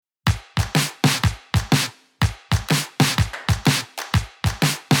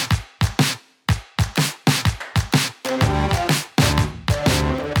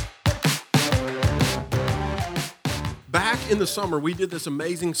in the summer, we did this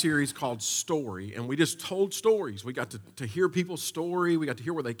amazing series called Story, and we just told stories. We got to hear people's story. We got to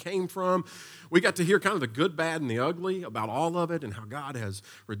hear where they came from. We got to hear kind of the good, bad, and the ugly about all of it and how God has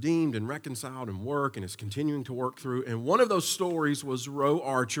redeemed and reconciled and worked and is continuing to work through. And one of those stories was Roe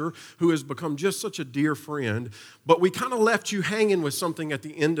Archer, who has become just such a dear friend. But we kind of left you hanging with something at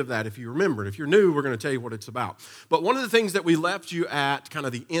the end of that, if you remember. If you're new, we're going to tell you what it's about. But one of the things that we left you at kind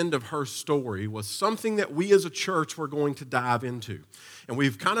of the end of her story was something that we as a church were going to dive into. And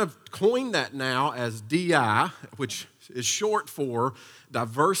we've kind of coined that now as DI, which is short for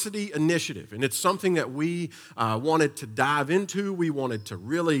Diversity Initiative. And it's something that we wanted to dive into. We wanted to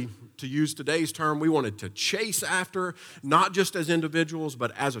really, to use today's term, we wanted to chase after, not just as individuals,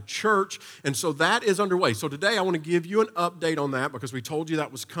 but as a church. And so that is underway. So today I want to give you an update on that because we told you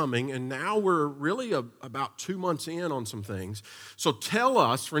that was coming. And now we're really about 2 months in on some things. So tell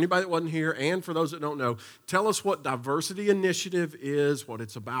us, for anybody that wasn't here and for those that don't know, tell us what Diversity Initiative is, what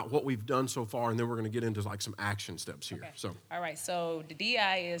it's about, what we've done so far, and then we're going to get into like some action steps here. Okay. So. All right, so the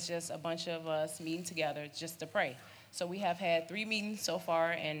DI is just a bunch of us meeting together just to pray. So we have had 3 meetings so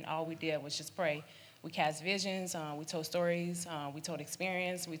far, and all we did was just pray. We cast visions, we told stories, we told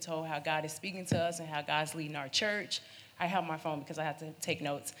experience, we told how God is speaking to us and how God's leading our church. I have my phone because I have to take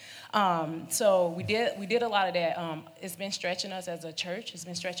notes. So we did a lot of that. It's been stretching us as a church. It's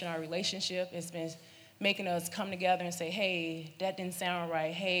been stretching our relationship. It's been making us come together and say, hey, that didn't sound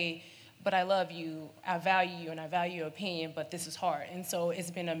right. Hey, but I love you, I value you, and I value your opinion, but this is hard. And so it's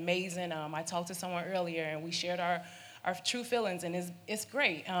been amazing. I talked to someone earlier, and we shared our true feelings, and it's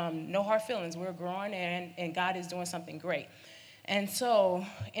great. No hard feelings. We're growing, and God is doing something great. And so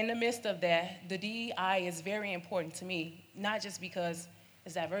in the midst of that, the DEI is very important to me, not just because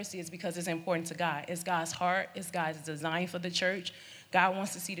it's diversity, it's because it's important to God. It's God's heart. It's God's design for the church. God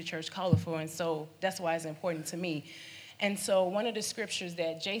wants to see the church colorful, and so that's why it's important to me. And so one of the scriptures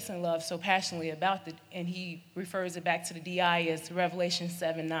that Jason loves so passionately about, and he refers it back to the DI, is Revelation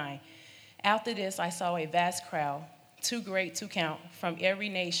 7:9. After this, I saw a vast crowd, too great to count, from every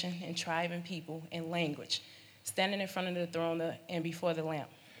nation and tribe and people and language, standing in front of the throne and before the Lamb.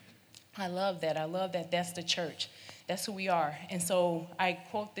 I love that. I love that that's the church. That's who we are. And so I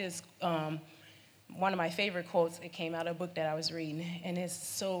quote this, one of my favorite quotes. It came out of a book that I was reading, and it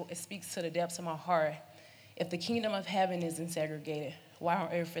speaks to the depths of my heart. If the kingdom of heaven isn't segregated, why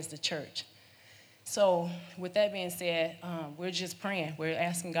on earth is the church? So with that being said, we're just praying. We're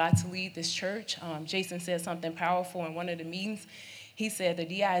asking God to lead this church. Jason said something powerful in one of the meetings. He said the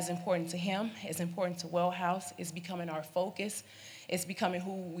DI is important to him. It's important to Wellhouse. It's becoming our focus. It's becoming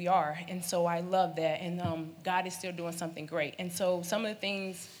who we are. And so I love that. And God is still doing something great. And so some of the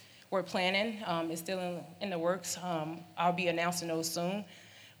things we're planning is still in the works. I'll be announcing those soon.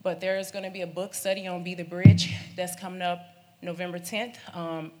 But there is going to be a book study on Be the Bridge that's coming up November 10th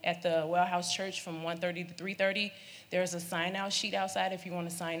at the Wellhouse Church from 1:30 to 3:30. There's a sign-out sheet outside if you want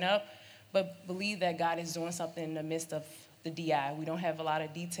to sign up. But believe that God is doing something in the midst of the DI. We don't have a lot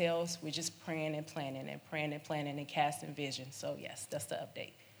of details. We're just praying and planning and casting vision. So, yes, that's the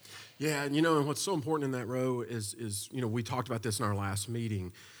update. Yeah, and and what's so important in that row is we talked about this in our last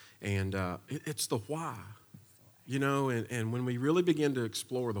meeting, and it's the why. And when we really begin to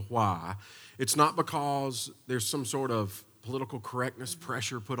explore the why, it's not because there's some sort of political correctness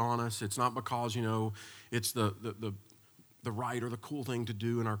pressure put on us. It's not because, it's the right or the cool thing to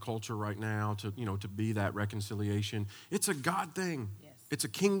do in our culture right now to be that reconciliation. It's a God thing. Yes. It's a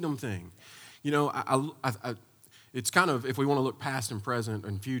kingdom thing. It's kind of, if we want to look past and present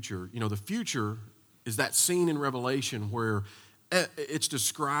and future, the future is that scene in Revelation where it's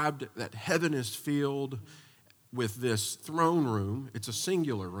described that heaven is filled with this throne room. It's a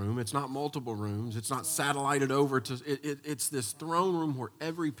singular room. It's not multiple rooms. It's not satellited over to, it's this throne room where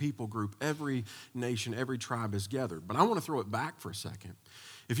every people group, every nation, every tribe is gathered. But I want to throw it back for a second.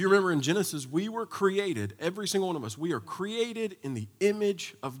 If you remember in Genesis, we were created, every single one of us, we are created in the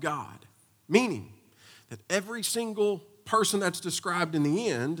image of God, meaning that every single person that's described in the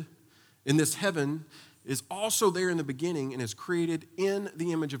end, in this heaven, is also there in the beginning and is created in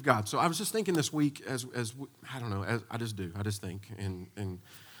the image of God. So I was just thinking this week I just think, and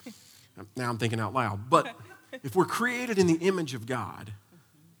now I'm thinking out loud. But if we're created in the image of God,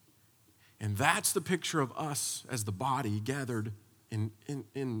 and that's the picture of us as the body gathered in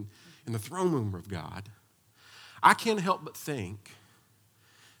the throne room of God, I can't help but think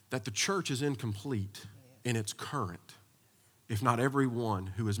that the church is incomplete in its current, if not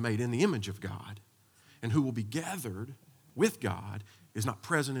everyone who is made in the image of God and who will be gathered with God is not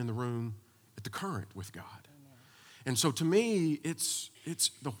present in the room at the current with God. Amen. And so to me, it's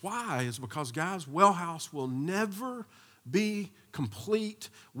the why is because, guys, Wellhouse will never be complete,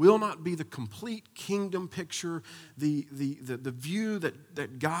 will not be the complete kingdom picture, the view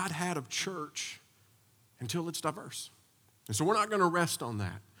that God had of church until it's diverse. And so we're not going to rest on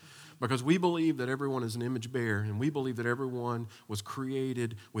that because we believe that everyone is an image bearer, and we believe that everyone was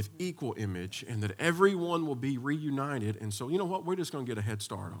created with equal image and that everyone will be reunited. And so, you know what? We're just going to get a head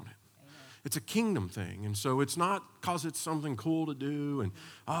start on it. It's a kingdom thing. And so it's not because it's something cool to do and,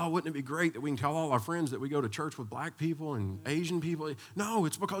 oh, wouldn't it be great that we can tell all our friends that we go to church with black people and Asian people? No,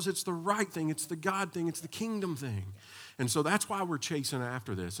 it's because it's the right thing. It's the God thing. It's the kingdom thing. And so that's why we're chasing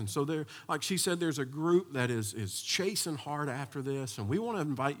after this. And so there, like she said, there's a group that is chasing hard after this. And we want to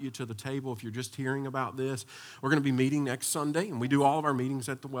invite you to the table if you're just hearing about this. We're going to be meeting next Sunday, and we do all of our meetings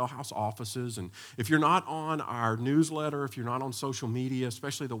at the Wellhouse offices. And if you're not on our newsletter, if you're not on social media,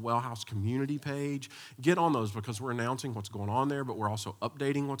 especially the Wellhouse community page, get on those because we're announcing what's going on there, but we're also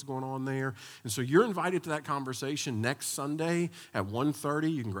updating what's going on there. And so you're invited to that conversation next Sunday at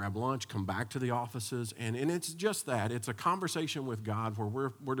 1:30. You can grab lunch, come back to the offices, and it's just that. It's a conversation with God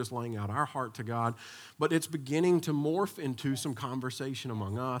where we're just laying out our heart to God, but it's beginning to morph into some conversation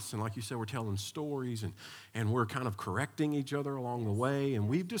among us. And like you said, we're telling stories and we're kind of correcting each other along the way. And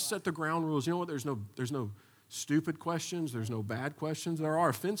we've just set the ground rules. You know what? There's no stupid questions. There's no bad questions. There are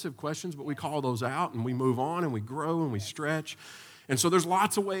offensive questions, but we call those out and we move on and we grow and we stretch. And so there's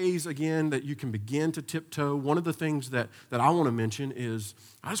lots of ways, again, that you can begin to tiptoe. One of the things that I want to mention is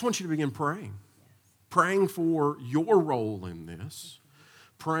I just want you to begin praying. Praying for your role in this,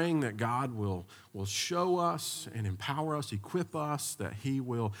 praying that God will show us and empower us, equip us, that He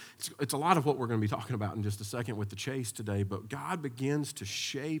will. It's a lot of what we're going to be talking about in just a second with the chase today, but God begins to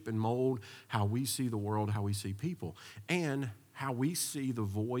shape and mold how we see the world, how we see people, and how we see the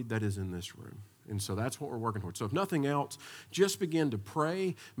void that is in this room. And so that's what we're working towards. So if nothing else, just begin to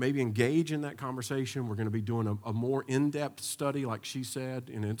pray, maybe engage in that conversation. We're going to be doing a more in-depth study, like she said,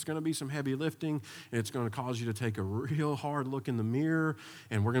 and it's going to be some heavy lifting, and it's going to cause you to take a real hard look in the mirror,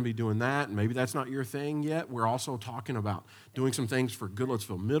 and we're going to be doing that. And maybe that's not your thing yet. We're also talking about doing some things for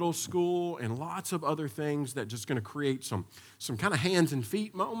Goodlettsville Middle School and lots of other things that just going to create some kind of hands and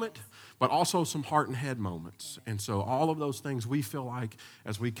feet moment, but also some heart and head moments. And so all of those things we feel like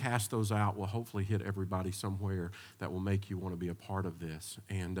as we cast those out will hopefully hit everybody somewhere that will make you want to be a part of this.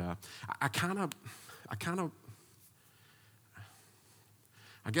 And I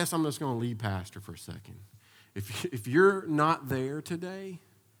guess I'm just going to lead pastor for a second. If you're not there today,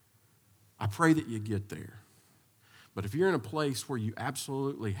 I pray that you get there. But if you're in a place where you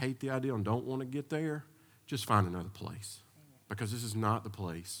absolutely hate the idea and don't want to get there, just find another place. Because this is not the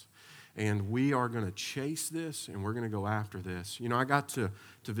place. And we are going to chase this, and we're going to go after this. You know, I got to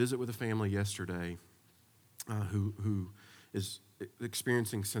visit with a family yesterday who is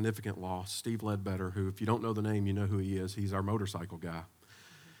experiencing significant loss. Steve Ledbetter, who, if you don't know the name, you know who he is. He's our motorcycle guy.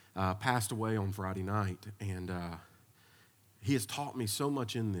 Passed away on Friday night, and he has taught me so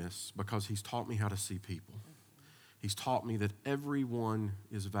much in this because he's taught me how to see people. He's taught me that everyone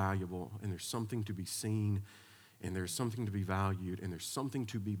is valuable, and there's something to be seen, and there's something to be valued, and there's something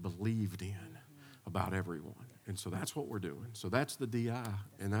to be believed in about everyone. And so that's what we're doing. So that's the DI,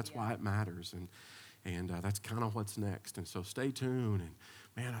 and that's why it matters. And that's kind of what's next. And so stay tuned. And,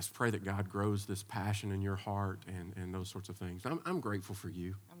 man, I just pray that God grows this passion in your heart and those sorts of things. I'm grateful for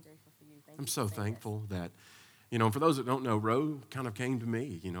you. I'm grateful for you. I'm so thankful that, you know, for those that don't know, Roe kind of came to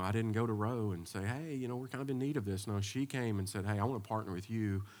me. You know, I didn't go to Roe and say, hey, you know, we're kind of in need of this. No, she came and said, hey, I want to partner with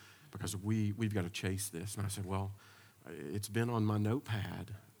you because we've got to chase this. And I said, well, it's been on my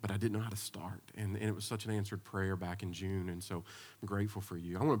notepad, but I didn't know how to start. And it was such an answered prayer back in June. And so I'm grateful for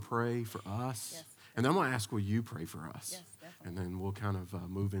you. I want to pray for us. Yes. And then I'm going to ask, will you pray for us? Yes, definitely. And then we'll kind of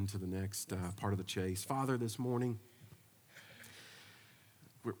move into the next part of the chase. Father, this morning,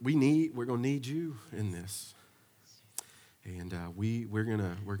 we're going to need you in this. And we're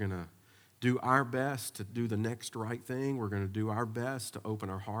gonna do our best to do the next right thing. We're going to do our best to open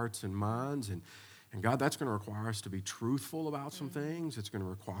our hearts and minds. And God, that's going to require us to be truthful about some things. It's going to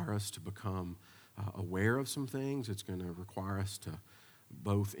require us to become aware of some things. It's going to require us to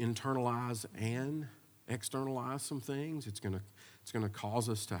both internalize and externalize some things. It's going to cause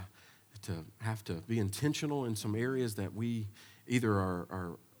us to have to be intentional in some areas that we either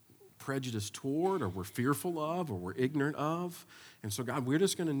are prejudiced toward, or we're fearful of, or we're ignorant of. And so, God, we're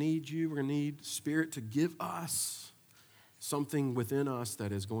just going to need you. We're going to need Spirit to give us something within us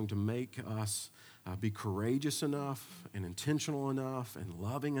that is going to make us be courageous enough and intentional enough and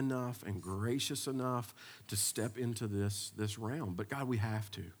loving enough and gracious enough to step into this realm. But God, we have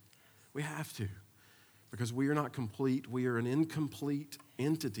to. We have to. Because we are not complete. We are an incomplete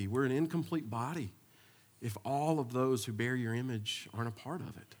entity. We're an incomplete body. if all of those who bear your image aren't a part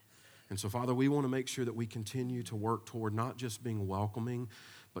of it? And so, Father, we want to make sure that we continue to work toward not just being welcoming,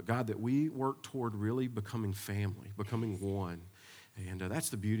 but, God, that we work toward really becoming family, becoming one. And that's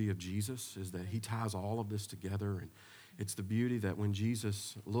the beauty of Jesus, is that he ties all of this together. And it's the beauty that when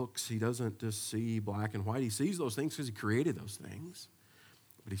Jesus looks, he doesn't just see black and white. He sees those things because he created those things,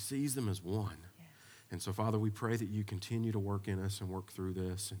 but he sees them as one. Yes. And so, Father, we pray that you continue to work in us and work through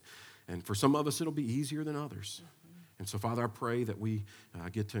this. And for some of us, it'll be easier than others. Mm-hmm. And so, Father, I pray that we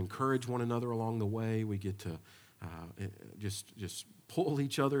get to encourage one another along the way. We get to just pull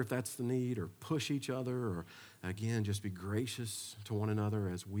each other if that's the need, or push each other, or again, just be gracious to one another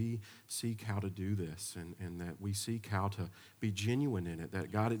as we seek how to do this, and that we seek how to be genuine in it,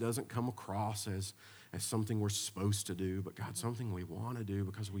 that, God, it doesn't come across as something we're supposed to do, but, God, something we want to do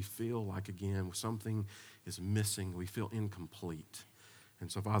because we feel like, again, something is missing. We feel incomplete.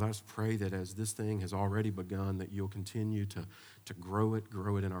 And so, Father, I just pray that as this thing has already begun, that you'll continue to grow it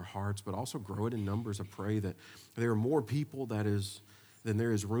in our hearts, but also grow it in numbers. I pray that there are more people than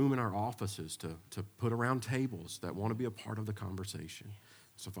there is room in our offices to put around tables that want to be a part of the conversation.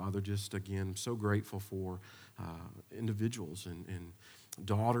 So, Father, just again, I'm so grateful for individuals and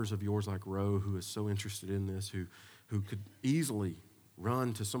daughters of yours like Ro, who is so interested in this, who could easily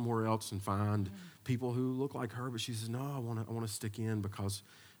run to somewhere else and find people who look like her, but she says, no, I want to stick in because,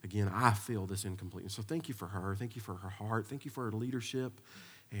 again, I feel this incompleteness. So thank you for her. Thank you for her heart. Thank you for her leadership.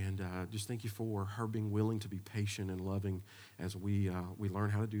 And just thank you for her being willing to be patient and loving as we learn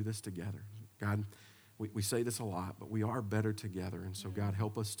how to do this together. God, we say this a lot, but we are better together. And so, God,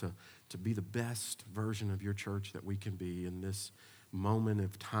 help us to be the best version of your church that we can be in this moment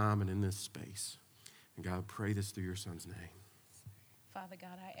of time and in this space. And God, I pray this through your son's name. Father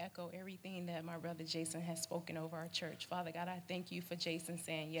God, I echo everything that my brother Jason has spoken over our church. Father God, I thank you for Jason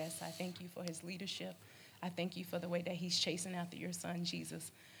saying yes. I thank you for his leadership. I thank you for the way that he's chasing after your son,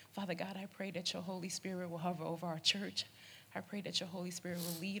 Jesus. Father God, I pray that your Holy Spirit will hover over our church. I pray that your Holy Spirit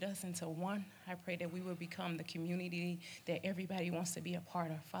will lead us into one. I pray that we will become the community that everybody wants to be a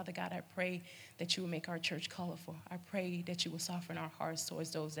part of. Father God, I pray that you will make our church colorful. I pray that you will soften our hearts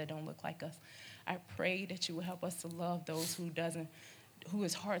towards those that don't look like us. I pray that you will help us to love those who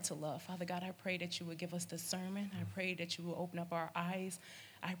is hard to love. Father God, I pray that you would give us discernment. I pray that you will open up our eyes.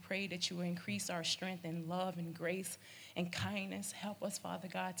 I pray that you will increase our strength and love and grace and kindness. Help us, Father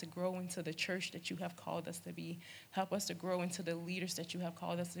God, to grow into the church that you have called us to be. Help us to grow into the leaders that you have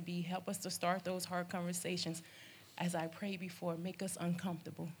called us to be. Help us to start those hard conversations. As I prayed before, make us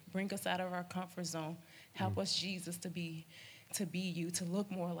uncomfortable. Bring us out of our comfort zone. Help us, Jesus, to be you, to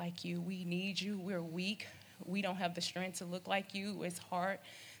look more like you. We need you. We're weak. We don't have the strength to look like you. It's hard.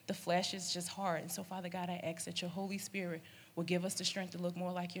 The flesh is just hard. And so, Father God, I ask that your Holy Spirit will give us the strength to look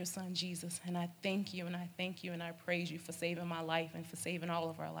more like your son, Jesus. And I thank you, and I thank you, and I praise you for saving my life and for saving all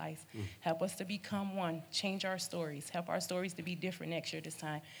of our lives. Help us to become one. Change our stories. Help our stories to be different next year this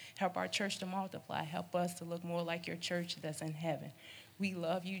time. Help our church to multiply. Help us to look more like your church that's in heaven. We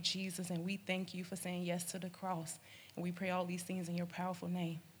love you, Jesus, and we thank you for saying yes to the cross. And we pray all these things in your powerful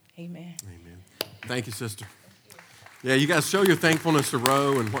name. Amen. Amen. Thank you, sister. Yeah, you guys show your thankfulness to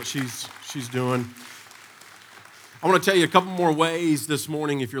Ro and what she's doing. I want to tell you a couple more ways this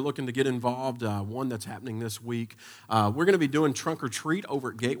morning if you're looking to get involved. One that's happening this week. We're going to be doing Trunk or Treat over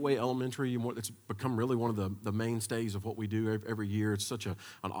at Gateway Elementary. It's become really one of the mainstays of what we do every year. It's such an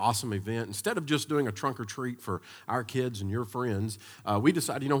awesome event. Instead of just doing a Trunk or Treat for our kids and your friends, we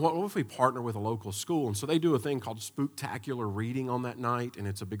decided, what if we partner with a local school? And so they do a thing called Spooktacular Reading on that night, and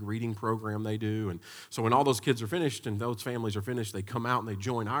it's a big reading program they do. And so when all those kids are finished and those families are finished, they come out and they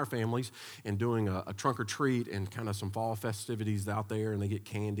join our families in doing a Trunk or Treat and kind of some fall festivities out there, and they get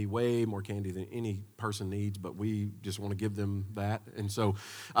candy, way more candy than any person needs, but we just want to give them that. And so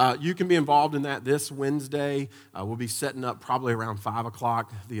you can be involved in that this Wednesday. We'll be setting up probably around 5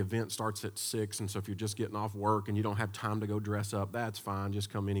 o'clock. The event starts at 6, and so if you're just getting off work and you don't have time to go dress up, that's fine. Just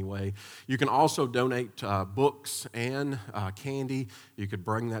come anyway. You can also donate books and candy. You could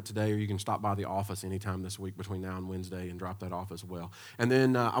bring that today, or you can stop by the office anytime this week between now and Wednesday and drop that off as well. And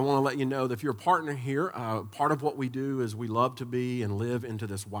then I want to let you know that if you're a partner here, part of what we do is we love to be and live into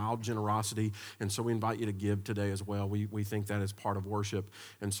this wild generosity, and so we invite you to give today as well. We think that is part of worship,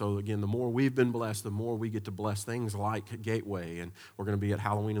 and so again, the more we've been blessed, the more we get to bless things like Gateway, and we're going to be at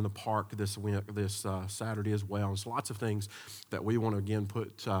Halloween in the Park this Saturday as well. And so lots of things that we want to again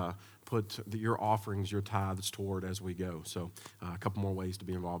put your offerings, your tithes toward as we go. So a couple more ways to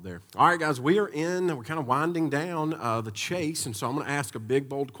be involved there. All right, guys, we're kind of winding down the chase, and so I'm going to ask a big,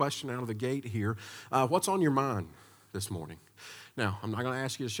 bold question out of the gate here. What's on your mind this morning? Now, I'm not going to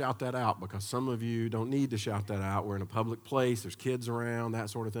ask you to shout that out because some of you don't need to shout that out. We're in a public place, there's kids around, that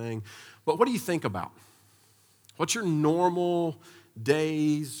sort of thing. But what do you think about? What's your normal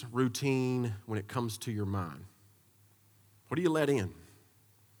day's routine when it comes to your mind? What do you let in?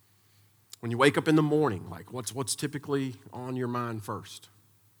 When you wake up in the morning, like what's typically on your mind first?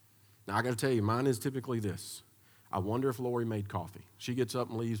 Now, I got to tell you, mine is typically this. I wonder if Lori made coffee. She gets up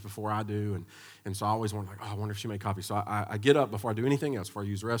and leaves before I do, and so I always wonder, I wonder if she made coffee. So I get up before I do anything else, before I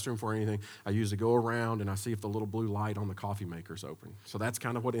use the restroom, for anything. I usually go around and I see if the little blue light on the coffee maker is open. So that's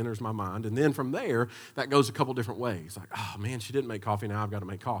kind of what enters my mind. And then from there, that goes a couple different ways. Like, oh man, she didn't make coffee, now I've got to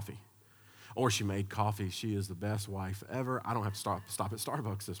make coffee. Or she made coffee, she is the best wife ever. I don't have to stop at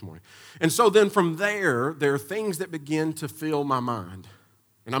Starbucks this morning. And so then from there are things that begin to fill my mind.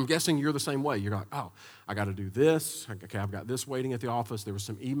 And I'm guessing you're the same way. You're like, oh, I got to do this. Okay, I've got this waiting at the office. There were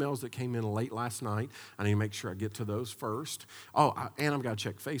some emails that came in late last night. I need to make sure I get to those first. And I've got to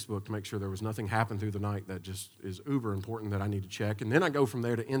check Facebook to make sure there was nothing happened through the night that just is uber important that I need to check. And then I go from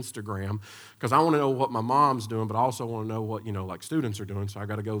there to Instagram because I want to know what my mom's doing, but I also want to know what, like students are doing. So I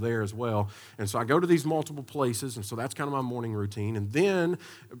got to go there as well. And so I go to these multiple places. And so that's kind of my morning routine. And then,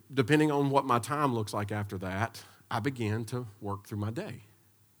 depending on what my time looks like after that, I begin to work through my day.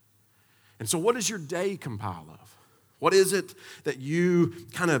 And so what does your day compile of? What is it that you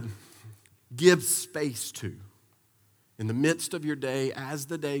kind of give space to in the midst of your day as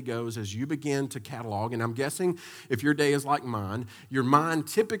the day goes, as you begin to catalog? And I'm guessing if your day is like mine, your mind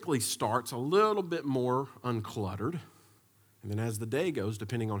typically starts a little bit more uncluttered. And then as the day goes,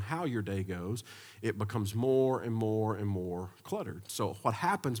 depending on how your day goes, it becomes more and more and more cluttered. So what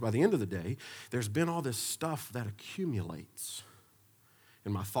happens by the end of the day, there's been all this stuff that accumulates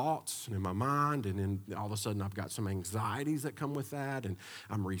in my thoughts and in my mind, and then all of a sudden I've got some anxieties that come with that, and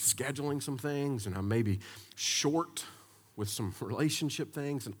I'm rescheduling some things, and I'm maybe short with some relationship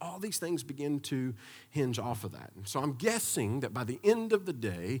things, and all these things begin to hinge off of that. And so I'm guessing that by the end of the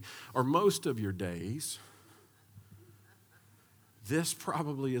day, or most of your days, this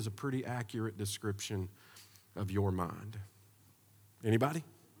probably is a pretty accurate description of your mind. Anybody?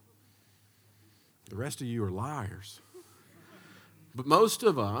 The rest of you are liars. But most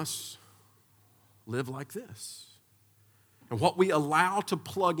of us live like this. And what we allow to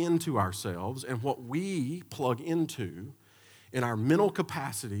plug into ourselves and what we plug into in our mental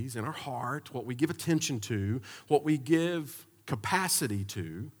capacities, in our heart, what we give attention to, what we give capacity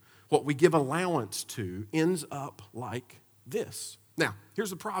to, what we give allowance to, ends up like this. Now,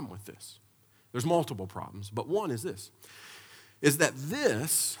 here's the problem with this. There's multiple problems, but one is this, is that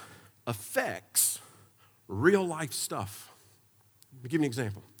this affects real life stuff. Let me give you an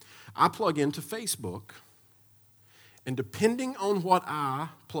example. I plug into Facebook, and depending on what I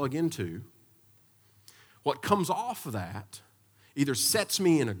plug into, what comes off of that either sets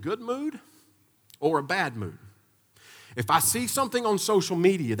me in a good mood or a bad mood. If I see something on social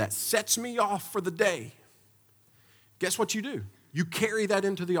media that sets me off for the day, guess what you do? You carry that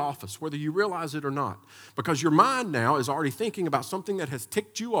into the office, whether you realize it or not, because your mind now is already thinking about something that has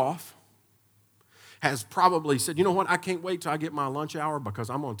ticked you off, has probably said, you know what, I can't wait till I get my lunch hour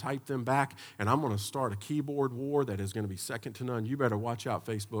because I'm going to type them back and I'm going to start a keyboard war that is going to be second to none. You better watch out,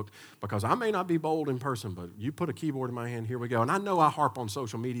 Facebook, because I may not be bold in person, but you put a keyboard in my hand, here we go. And I know I harp on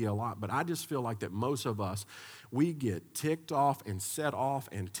social media a lot, but I just feel like that most of us, we get ticked off and set off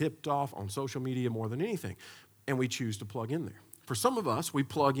and tipped off on social media more than anything, and we choose to plug in there. For some of us, we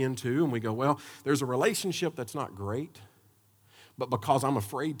plug into and we go, well, there's a relationship that's not great, but because I'm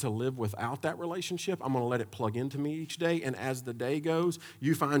afraid to live without that relationship, I'm going to let it plug into me each day. And as the day goes,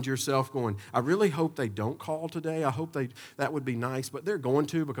 you find yourself going, I really hope they don't call today. I hope that would be nice, but they're going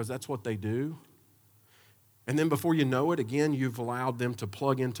to because that's what they do. And then before you know it, again, you've allowed them to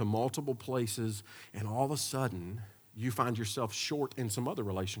plug into multiple places, and all of a sudden, you find yourself short in some other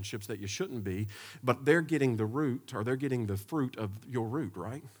relationships that you shouldn't be, but they're getting the root, or they're getting the fruit of your root,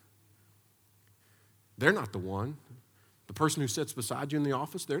 right? They're not the one. The person who sits beside you in the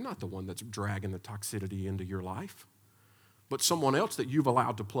office, they're not the one that's dragging the toxicity into your life. But someone else that you've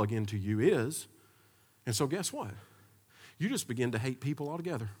allowed to plug into you is. And so guess what? You just begin to hate people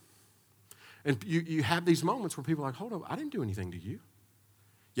altogether. And you have these moments where people are like, hold on, I didn't do anything to you.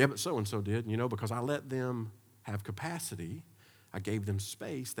 Yeah, but so-and-so did. And because I let them have capacity, I gave them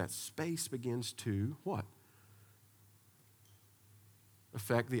space. That space begins to what?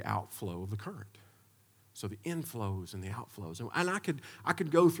 Affect the outflow of the current. So the inflows and the outflows. And I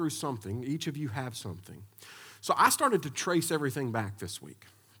could go through something. Each of you have something. So I started to trace everything back this week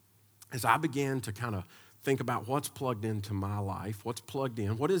as I began to kind of think about what's plugged into my life, what's plugged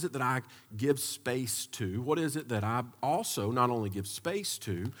in, what is it that I give space to, what is it that I also not only give space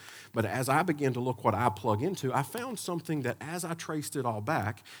to, but as I begin to look what I plug into, I found something that as I traced it all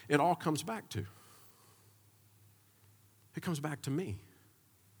back, it all comes back to. It comes back to me.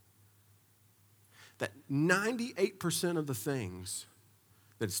 That 98% of the things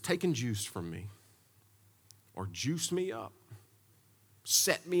that has taken juice from me or juiced me up,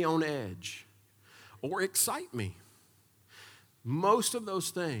 set me on edge, or excite me, most of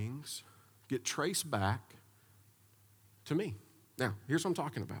those things get traced back to me. Now, here's what I'm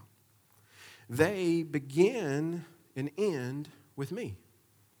talking about. They begin and end with me.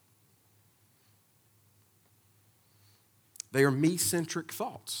 They are me-centric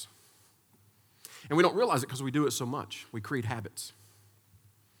thoughts. And we don't realize it because we do it so much. We create habits.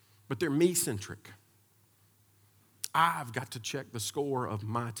 But they're me-centric. I've got to check the score of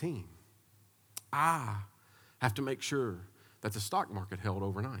my team. I have to make sure that the stock market held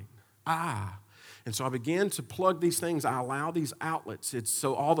overnight. And so I began to plug these things. I allow these outlets.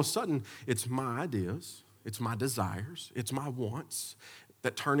 So all of a sudden, it's my ideas, it's my desires, it's my wants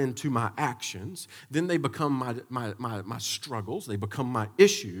that turn into my actions. Then they become my struggles. They become my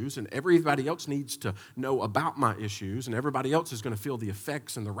issues, and everybody else needs to know about my issues, and everybody else is going to feel the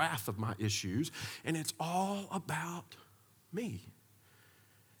effects and the wrath of my issues, and it's all about me.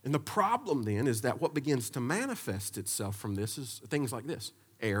 And the problem then is that what begins to manifest itself from this is things like this: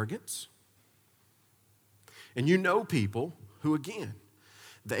 arrogance. And you know people who, again,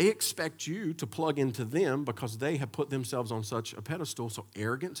 they expect you to plug into them because they have put themselves on such a pedestal. So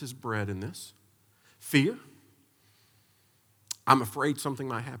arrogance is bred in this. Fear. I'm afraid something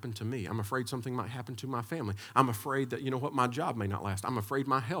might happen to me. I'm afraid something might happen to my family. I'm afraid that, my job may not last. I'm afraid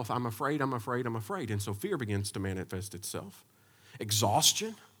my health. I'm afraid. And so fear begins to manifest itself.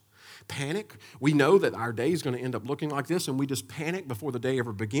 Exhaustion. Panic. We know that our day is going to end up looking like this, and we just panic before the day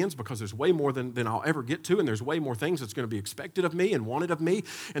ever begins because there's way more than I'll ever get to, and there's way more things that's going to be expected of me and wanted of me,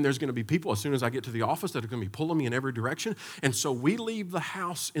 and there's going to be people as soon as I get to the office that are going to be pulling me in every direction. And so we leave the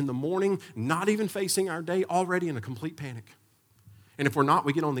house in the morning, not even facing our day, already in a complete panic. And if we're not,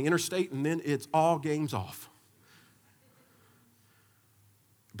 we get on the interstate, and then it's all games off.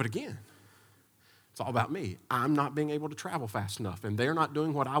 But again, it's all about me. I'm not being able to travel fast enough, and they're not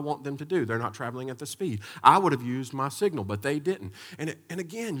doing what I want them to do. They're not traveling at the speed. I would have used my signal, but they didn't. And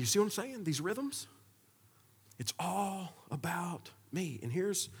again, you see what I'm saying? These rhythms? It's all about me. And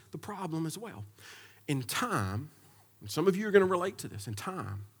here's the problem as well. In time, and some of you are going to relate to this, in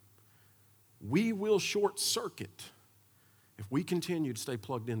time, we will short circuit if we continue to stay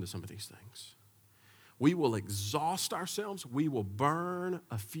plugged into some of these things. We will exhaust ourselves. We will burn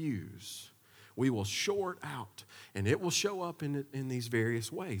a fuse. We will short out, and it will show up in these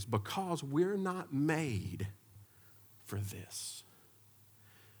various ways because we're not made for this.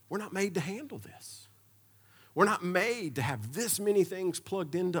 We're not made to handle this. We're not made to have this many things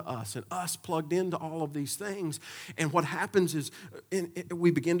plugged into us and us plugged into all of these things. And what happens is we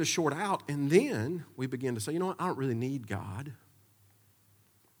begin to short out, and then we begin to say, you know what, I don't really need God.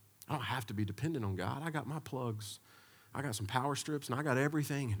 I don't have to be dependent on God. I got my plugs. I got some power strips, and I got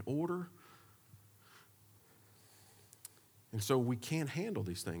everything in order. And so we can't handle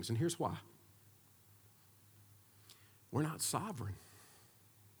these things. And here's why. We're not sovereign.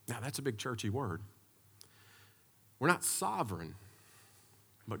 Now, that's a big churchy word. We're not sovereign,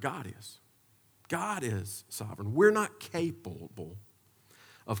 but God is. God is sovereign. We're not capable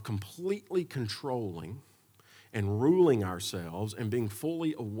of completely controlling and ruling ourselves and being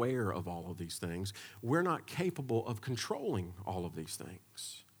fully aware of all of these things. We're not capable of controlling all of these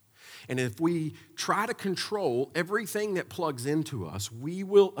things. And if we try to control everything that plugs into us, we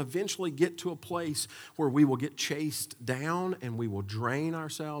will eventually get to a place where we will get chased down and we will drain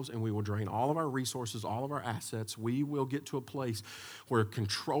ourselves and we will drain all of our resources, all of our assets. We will get to a place where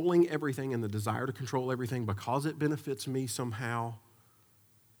controlling everything and the desire to control everything because it benefits me somehow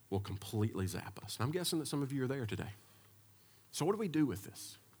will completely zap us. And I'm guessing that some of you are there today. So what do we do with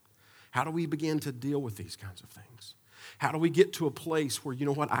this? How do we begin to deal with these kinds of things? How do we get to a place where, you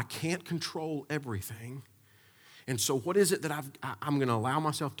know what, I can't control everything, and so what is it that I'm going to allow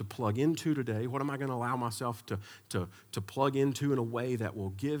myself to plug into today? What am I going to allow myself to plug into in a way that will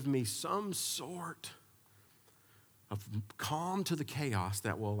give me some sort of calm to the chaos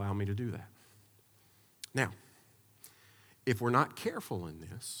that will allow me to do that? Now, if we're not careful in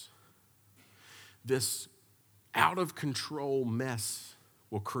this out-of-control mess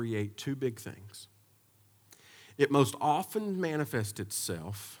will create two big things. It most often manifests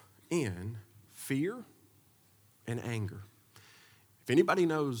itself in fear and anger. If anybody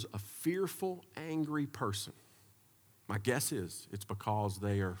knows a fearful, angry person, my guess is it's because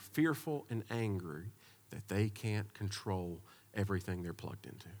they are fearful and angry that they can't control everything they're plugged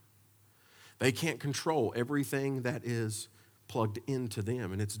into. They can't control everything that is plugged into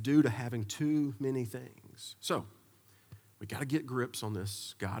them, and it's due to having too many things. So, we got to get grips on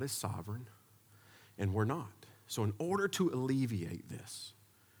this. God is sovereign, and we're not. So in order to alleviate this,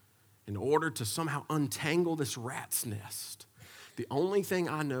 in order to somehow untangle this rat's nest, the only thing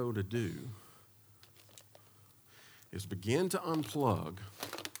I know to do is begin to unplug,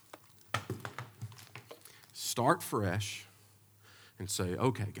 start fresh, and say,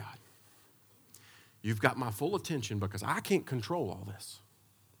 okay, God, you've got my full attention because I can't control all this.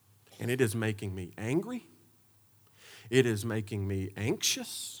 And it is making me angry. It is making me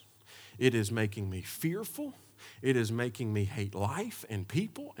anxious. It is making me fearful. It is making me hate life and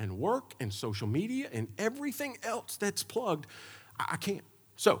people and work and social media and everything else that's plugged. I can't.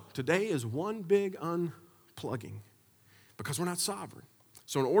 So today is one big unplugging because we're not sovereign.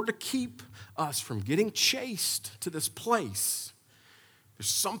 So in order to keep us from getting chased to this place, there's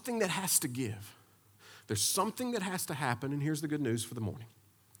something that has to give. There's something that has to happen, and here's the good news for the morning,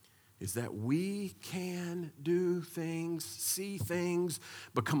 is that we can do things, see things,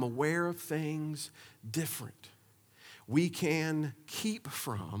 become aware of things different. We can keep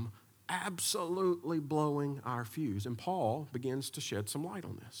from absolutely blowing our fuse. And Paul begins to shed some light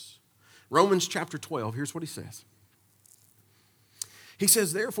on this. Romans chapter 12, here's what he says. He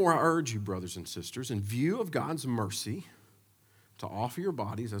says, therefore I urge you, brothers and sisters, in view of God's mercy, to offer your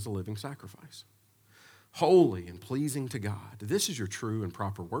bodies as a living sacrifice, holy and pleasing to God. This is your true and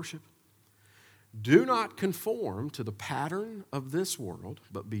proper worship. Do not conform to the pattern of this world,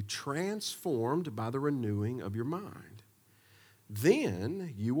 but be transformed by the renewing of your mind.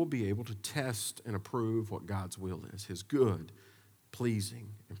 Then you will be able to test and approve what God's will is, his good,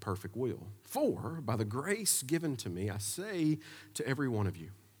 pleasing, and perfect will. For by the grace given to me, I say to every one of you,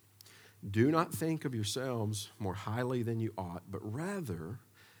 do not think of yourselves more highly than you ought, but rather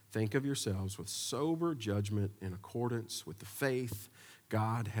think of yourselves with sober judgment in accordance with the faith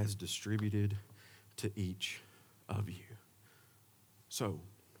God has distributed to each of you. So,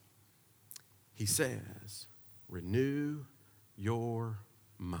 he says, renew your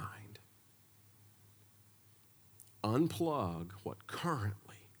mind. Unplug what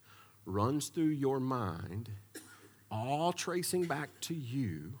currently runs through your mind, all tracing back to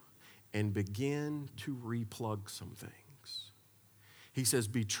you, and begin to replug some things. He says,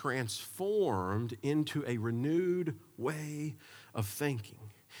 be transformed into a renewed way of thinking.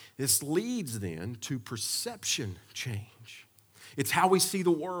 This leads then to perception change. It's how we see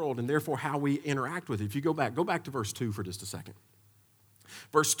the world and therefore how we interact with it. If you go back to verse 2 for just a second.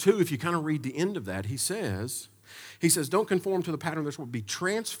 Verse 2, if you kind of read the end of that, he says, don't conform to the pattern of this world. Be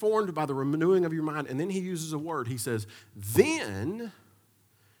transformed by the renewing of your mind. And then he uses a word. He says, then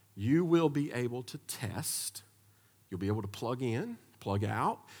you will be able to test. You'll be able to plug in, plug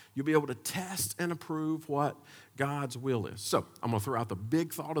out. You'll be able to test and approve what God's will is. So I'm going to throw out the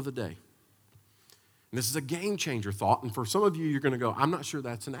big thought of the day. And this is a game changer thought. And for some of you, you're going to go, I'm not sure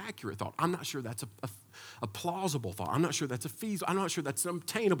that's an accurate thought. I'm not sure that's a plausible thought. I'm not sure that's a feasible. I'm not sure that's an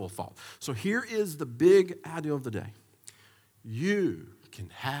obtainable thought. So here is the big idea of the day. You can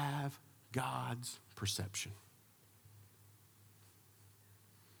have God's perception.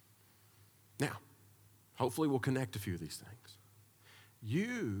 Now, hopefully we'll connect a few of these things.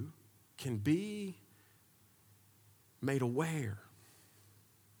 You can be made aware.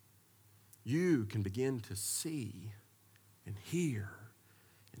 You can begin to see and hear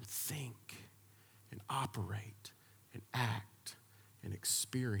and think and operate and act and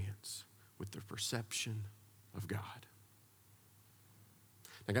experience with the perception of God.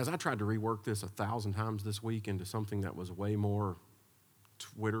 Now, guys, I tried to rework this 1,000 times this week into something that was way more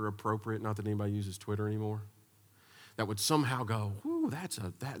Twitter appropriate. Not that anybody uses Twitter anymore. That would somehow go, ooh,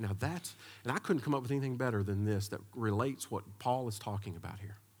 and I couldn't come up with anything better than this that relates what Paul is talking about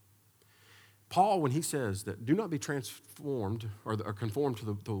here. Paul, when he says that do not be transformed or conformed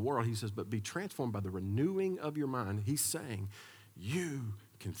to the world, he says, but be transformed by the renewing of your mind. He's saying you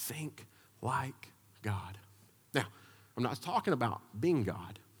can think like God. Now, I'm not talking about being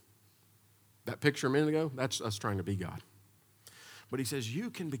God. That picture a minute ago, that's us trying to be God. But he says you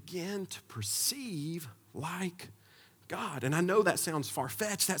can begin to perceive like God. And I know that sounds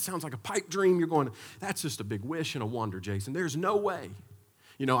far-fetched. That sounds like a pipe dream. You're going, that's just a big wish and a wonder, Jason. There's no way.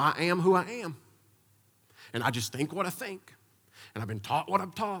 You know, I am who I am. And I just think what I think. And I've been taught what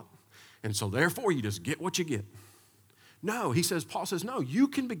I've taught. And so therefore, you just get what you get. No, Paul says, no, you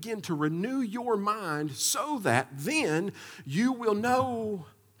can begin to renew your mind so that then you will know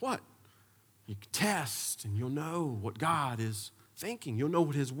what? You can test and you'll know what God is thinking. You'll know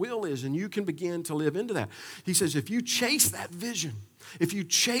what his will is, and you can begin to live into that. He says, if you chase that vision, if you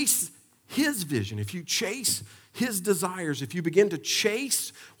chase his vision, if you chase his desires, if you begin to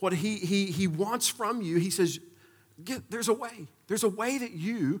chase what he wants from you, he says, there's a way. There's a way that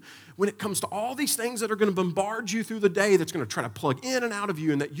you, when it comes to all these things that are going to bombard you through the day, that's going to try to plug in and out of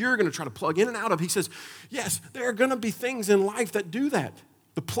you and that you're going to try to plug in and out of, he says, yes, there are going to be things in life that do that.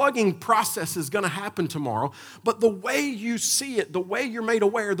 The plugging process is going to happen tomorrow, but the way you see it, the way you're made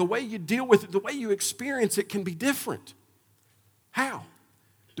aware, the way you deal with it, the way you experience it can be different. How?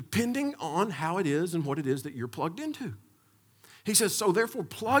 Depending on how it is and what it is that you're plugged into. He says, so therefore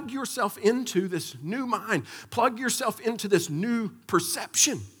plug yourself into this new mind. Plug yourself into this new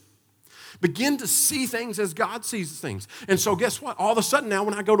perception. Begin to see things as God sees things. And so guess what? All of a sudden now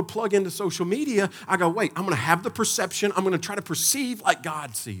when I go to plug into social media, I go, wait, I'm going to have the perception. I'm going to try to perceive like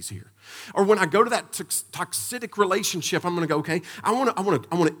God sees here. Or when I go to that toxic relationship, I'm going to go, okay, I want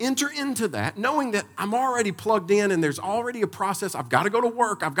to enter into that knowing that I'm already plugged in and there's already a process. I've got to go to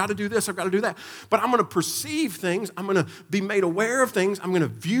work. I've got to do this. I've got to do that. But I'm going to perceive things. I'm going to be made aware of things. I'm going to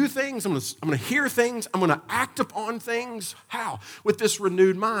view things. I'm going to hear things. I'm going to act upon things. How? With this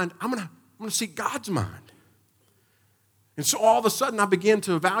renewed mind, I'm going to see God's mind. And so all of a sudden I begin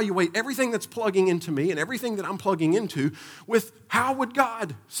to evaluate everything that's plugging into me and everything that I'm plugging into with how would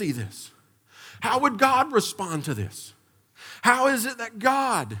God see this? How would God respond to this? How is it that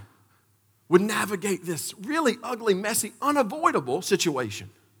God would navigate this really ugly, messy, unavoidable situation?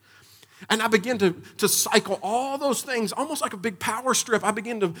 And I begin to cycle all those things, almost like a big power strip. I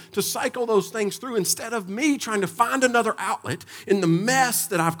begin to cycle those things through instead of me trying to find another outlet in the mess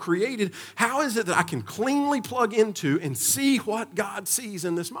that I've created. How is it that I can cleanly plug into and see what God sees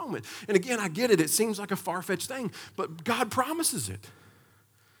in this moment? And again, I get it. It seems like a far-fetched thing, but God promises it.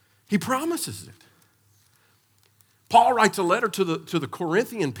 He promises it. Paul writes a letter to the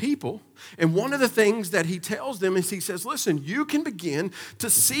Corinthian people, and one of the things that he tells them is he says, listen, you can begin to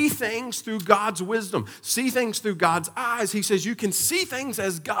see things through God's wisdom, see things through God's eyes. He says you can see things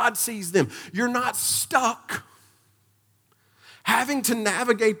as God sees them. You're not stuck having to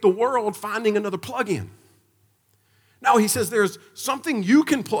navigate the world finding another plug-in. No, he says there's something you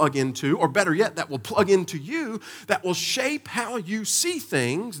can plug into, or better yet, that will plug into you, that will shape how you see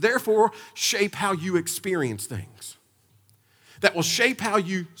things, therefore shape how you experience things. That will shape how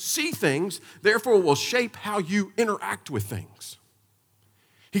you see things, therefore will shape how you interact with things.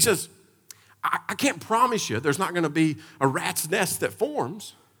 He says, I can't promise you there's not going to be a rat's nest that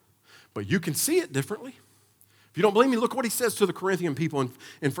forms, but you can see it differently. If you don't believe me, look what he says to the Corinthian people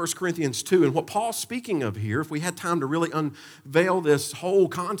in 1 Corinthians 2. And what Paul's speaking of here, if we had time to really unveil this whole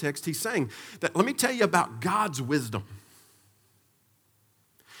context, he's saying that let me tell you about God's wisdom.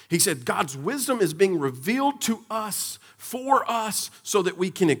 He said God's wisdom is being revealed to us, for us, so that we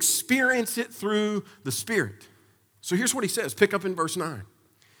can experience it through the Spirit. So here's what he says. Pick up in verse 9.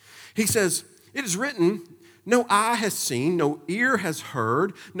 He says, it is written, no eye has seen, no ear has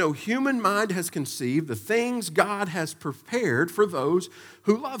heard, no human mind has conceived the things God has prepared for those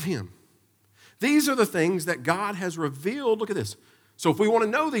who love him. These are the things that God has revealed. Look at this. So if we want to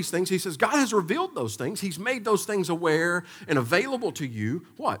know these things, he says, God has revealed those things. He's made those things aware and available to you,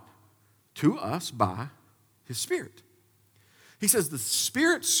 what? To us by his Spirit. He says the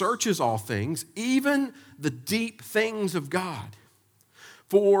Spirit searches all things, even the deep things of God.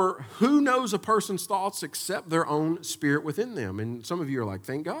 For who knows a person's thoughts except their own spirit within them? And some of you are like,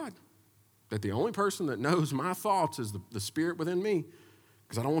 thank God that the only person that knows my thoughts is the spirit within me,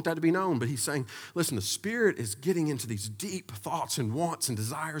 because I don't want that to be known. But he's saying, listen, the Spirit is getting into these deep thoughts and wants and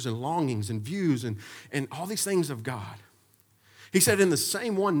desires and longings and views and all these things of God. He said in the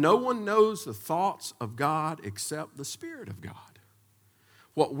same one, no one knows the thoughts of God except the Spirit of God.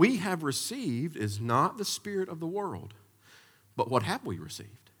 What we have received is not the spirit of the world, but what have we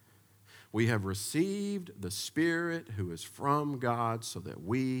received? We have received the Spirit who is from God so that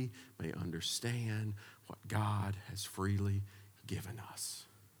we may understand what God has freely given us.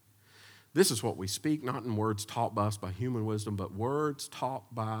 This is what we speak, not in words taught by us by human wisdom, but words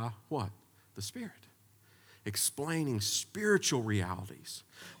taught by what? The Spirit. Explaining spiritual realities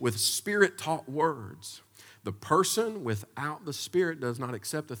with Spirit-taught words. The person without the Spirit does not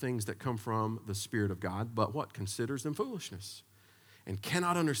accept the things that come from the Spirit of God, but what? Considers them foolishness and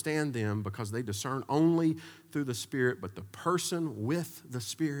cannot understand them because they discern only through the Spirit. But the person with the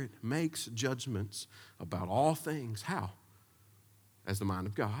Spirit makes judgments about all things. How? As the mind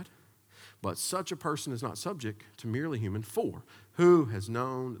of God. But such a person is not subject to merely human. For who has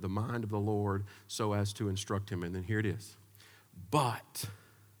known the mind of the Lord so as to instruct him? And then here it is. But,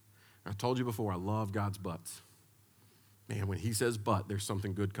 I told you before, I love God's buts. Man, when he says but, there's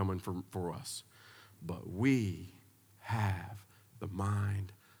something good coming for us. But we have the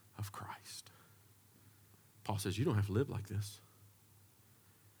mind of Christ. Paul says you don't have to live like this.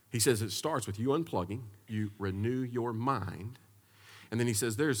 He says it starts with you unplugging, you renew your mind, and then he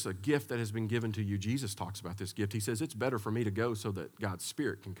says there's a gift that has been given to you. Jesus talks about this gift. He says it's better for me to go so that God's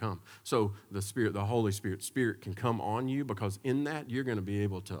Spirit can come. So the Spirit, the Holy Spirit can come on you, because in that you're going to be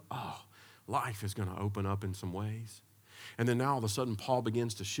able to, life is going to open up in some ways. And then now all of a sudden Paul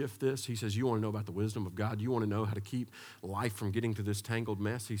begins to shift this. He says you want to know about the wisdom of God. You want to know how to keep life from getting to this tangled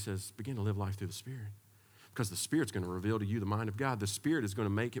mess. He says begin to live life through the Spirit. Because the Spirit's going to reveal to you the mind of God. The Spirit is going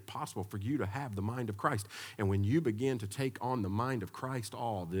to make it possible for you to have the mind of Christ. And when you begin to take on the mind of Christ,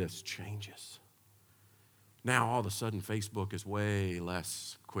 all this changes. Now, all of a sudden, Facebook is way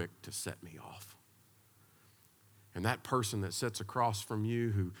less quick to set me off. And that person that sits across from you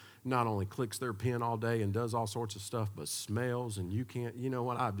who not only clicks their pen all day and does all sorts of stuff, but smells and you can't, you know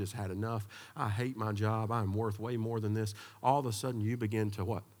what, I've just had enough. I hate my job. I'm worth way more than this. All of a sudden, you begin to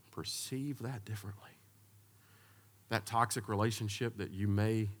what? Perceive that differently. That toxic relationship that you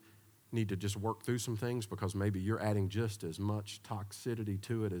may need to just work through some things because maybe you're adding just as much toxicity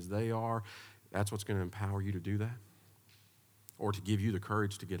to it as they are, that's what's going to empower you to do that or to give you the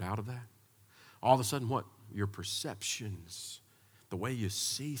courage to get out of that. All of a sudden, what? Your perceptions, the way you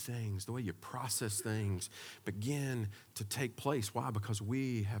see things, the way you process things begin to take place. Why? Because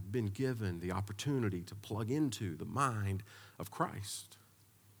we have been given the opportunity to plug into the mind of Christ.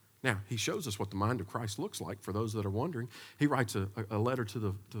 Now, he shows us what the mind of Christ looks like for those that are wondering. He writes a letter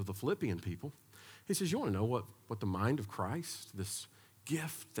to the Philippian people. He says, you want to know what the mind of Christ, this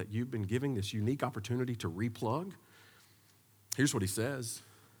gift that you've been giving, this unique opportunity to replug? Here's what he says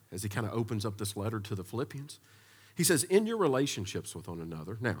as he kind of opens up this letter to the Philippians. He says, in your relationships with one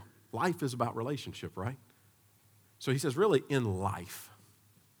another. Now, life is about relationship, right? So he says, really, in life,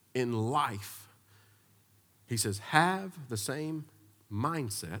 he says, have the same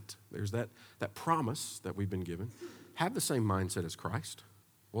mindset. There's that promise that we've been given. Have the same mindset as Christ.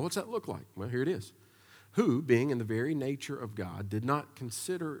 Well, what's that look like? Well, here it is. Who, being in the very nature of God, did not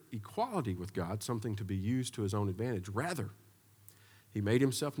consider equality with God something to be used to his own advantage. Rather, he made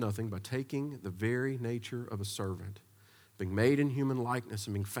himself nothing by taking the very nature of a servant. Being made in human likeness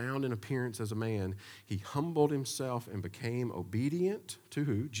and being found in appearance as a man, he humbled himself and became obedient to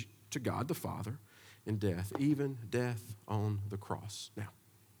who? To God the Father. In death, even death on the cross. Now,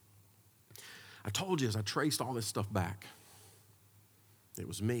 I told you as I traced all this stuff back, it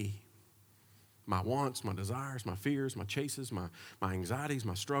was me. My wants, my desires, my fears, my chases, my anxieties,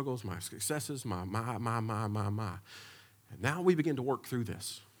 my struggles, my successes, my. And now we begin to work through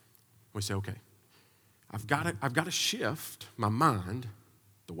this. We say, okay, I've got to shift my mind,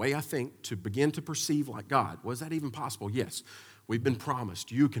 the way I think, to begin to perceive like God. Was that even possible? Yes. We've been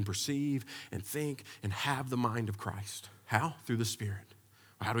promised you can perceive and think and have the mind of Christ. How? Through the Spirit.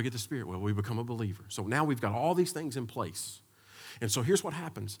 How do we get the Spirit? Well, we become a believer. So now we've got all these things in place. And so here's what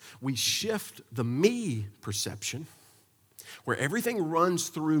happens. We shift the me perception, where everything runs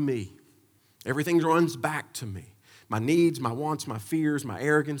through me. Everything runs back to me. My needs, my wants, my fears, my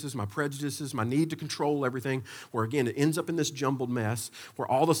arrogances, my prejudices, my need to control everything, where again, it ends up in this jumbled mess where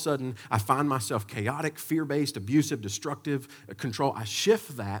all of a sudden I find myself chaotic, fear-based, abusive, destructive, control. I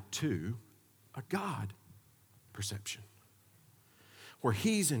shift that to a God perception where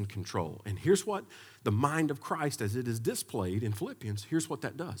he's in control. And here's what the mind of Christ, as it is displayed in Philippians, here's what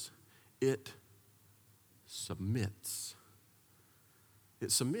that does. It submits.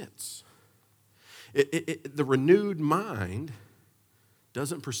 It submits. The renewed mind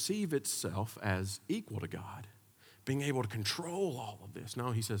doesn't perceive itself as equal to God, being able to control all of this.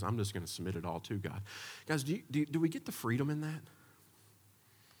 No, he says, I'm just going to submit it all to God. Guys, do we get the freedom in that?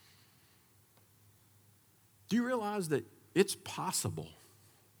 Do you realize that it's possible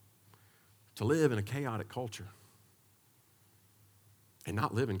to live in a chaotic culture and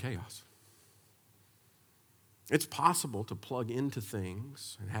not live in chaos? It's possible to plug into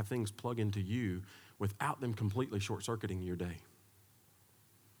things and have things plug into you without them completely short-circuiting your day.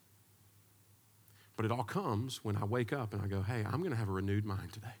 But it all comes when I wake up and I go, hey, I'm going to have a renewed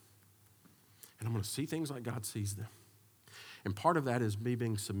mind today. And I'm going to see things like God sees them. And part of that is me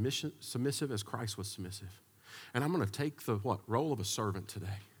being submissive as Christ was submissive. And I'm going to take the role of a servant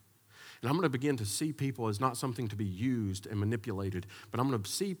today. And I'm going to begin to see people as not something to be used and manipulated, but I'm going to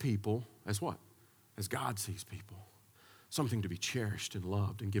see people as what? As God sees people. something to be cherished and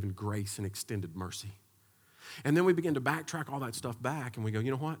loved and given grace and extended mercy. And then we begin to backtrack all that stuff back and we go,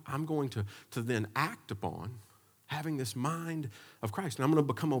 you know what? I'm going to then act upon having this mind of Christ. And I'm going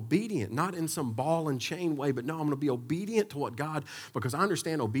to become obedient, not in some ball and chain way, but no, I'm going to be obedient to what God, because I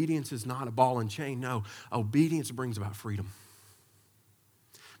understand obedience is not a ball and chain. No, obedience brings about freedom.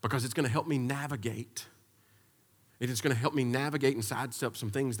 Because it's going to help me navigate. It is going to help me navigate and sidestep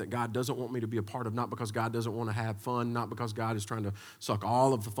some things that God doesn't want me to be a part of, not because God doesn't want to have fun, not because God is trying to suck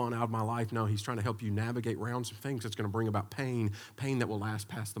all of the fun out of my life. No, he's trying to help you navigate around some things that's going to bring about pain that will last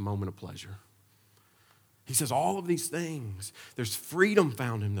past the moment of pleasure. He says all of these things, there's freedom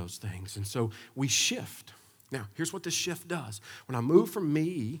found in those things. And so we shift. Now, here's what this shift does. When I move from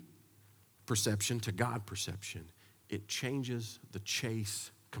me perception to God perception, it changes the chase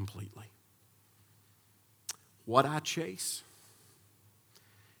completely. What I chase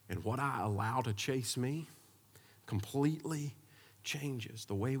and what I allow to chase me completely changes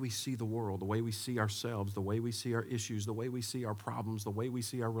the way we see the world, the way we see ourselves, the way we see our issues, the way we see our problems, the way we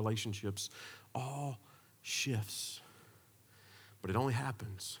see our relationships, all shifts. But it only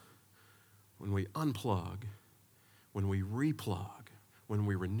happens when we unplug, when we replug, when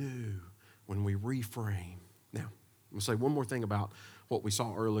we renew, when we reframe. Now, I'm going to say one more thing about what we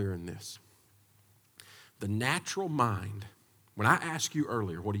saw earlier in this. The natural mind, when I asked you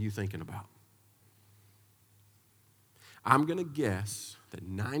earlier, what are you thinking about? I'm going to guess that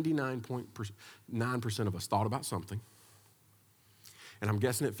 99.9% of us thought about something. And I'm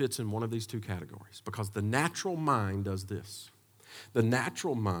guessing it fits in one of these two categories because the natural mind does this. The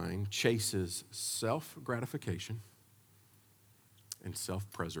natural mind chases self-gratification and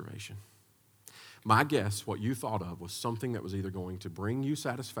self-preservation. My guess, what you thought of was something that was either going to bring you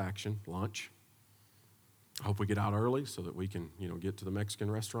satisfaction, lunch. I hope we get out early so that we can, get to the Mexican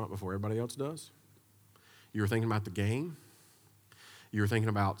restaurant before everybody else does. You were thinking about the game. You were thinking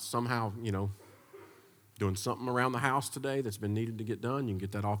about somehow, doing something around the house today that's been needed to get done. You can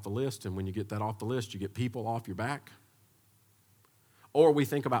get that off the list, and when you get that off the list, you get people off your back. Or we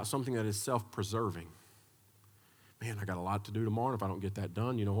think about something that is self-preserving. Man, I got a lot to do tomorrow. If I don't get that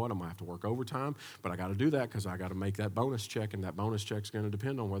done, you know what? I'm going to have to work overtime, but I got to do that because I got to make that bonus check, and that bonus check's going to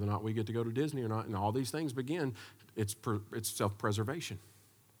depend on whether or not we get to go to Disney or not. And all these things begin, it's self-preservation.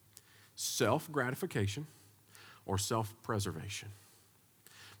 Self-gratification or self-preservation.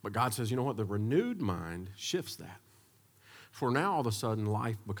 But God says, you know what? The renewed mind shifts that. For now, all of a sudden,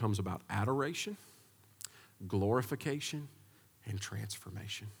 life becomes about adoration, glorification, and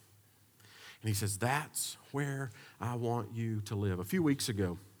transformation. And he says, that's where I want you to live. A few weeks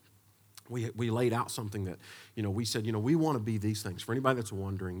ago, we laid out something that, we said, we want to be these things. For anybody that's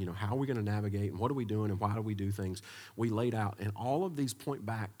wondering, how are we going to navigate and what are we doing and why do we do things? We laid out, and all of these point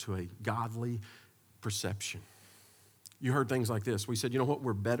back to a godly perception. You heard things like this. We said, you know what?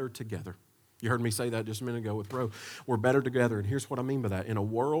 We're better together. You heard me say that just a minute ago with Ro. We're better together. And here's what I mean by that. In a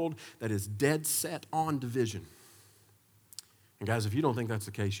world that is dead set on division. And guys, if you don't think that's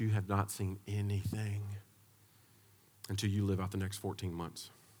the case, you have not seen anything until you live out the next 14 months.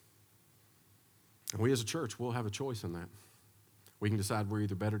 And we as a church, we'll have a choice in that. We can decide we're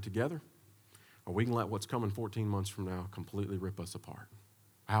either better together or we can let what's coming 14 months from now completely rip us apart.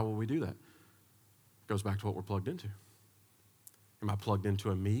 How will we do that? It goes back to what we're plugged into. Am I plugged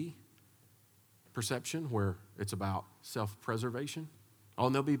into a me perception where it's about self-preservation? Oh,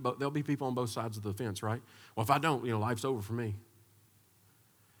 and there'll be people on both sides of the fence, right? Well, if I don't, life's over for me.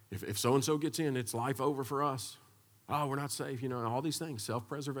 If so-and-so gets in, it's life over for us. Oh, we're not safe, all these things,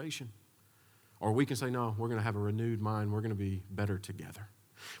 self-preservation. Or we can say, no, we're going to have a renewed mind. We're going to be better together.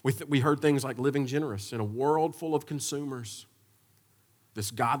 We heard things like living generous. In a world full of consumers, this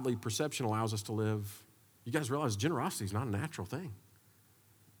godly perception allows us to live. You guys realize generosity is not a natural thing.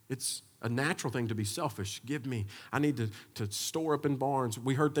 It's a natural thing to be selfish. Give me. I need to store up in barns.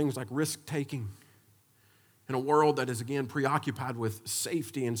 We heard things like risk-taking. In a world that is, again, preoccupied with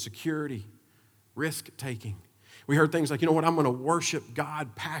safety and security, risk-taking. We heard things like, I'm going to worship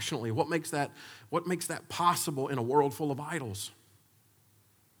God passionately. What makes that possible in a world full of idols?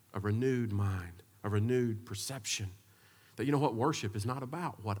 A renewed mind, a renewed perception. That worship is not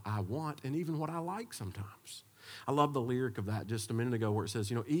about what I want and even what I like sometimes. I love the lyric of that just a minute ago where it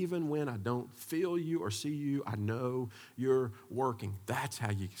says, even when I don't feel you or see you, I know you're working. That's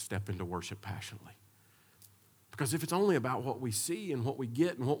how you step into worship passionately. Because if it's only about what we see and what we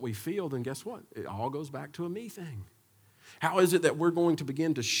get and what we feel, then guess what? It all goes back to a me thing. How is it that we're going to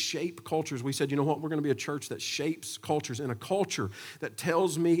begin to shape cultures? We said, we're going to be a church that shapes cultures, and a culture that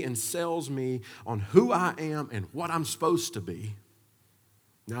tells me and sells me on who I am and what I'm supposed to be.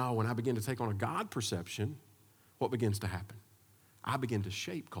 Now, when I begin to take on a God perception, what begins to happen? I begin to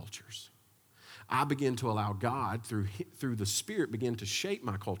shape cultures. I begin to allow God, through the Spirit, begin to shape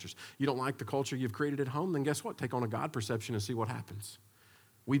my cultures. You don't like the culture you've created at home? Then guess what? Take on a God perception and see what happens.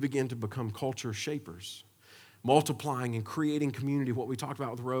 We begin to become culture shapers, multiplying and creating community, what we talked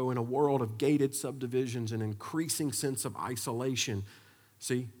about with Roe, in a world of gated subdivisions and increasing sense of isolation.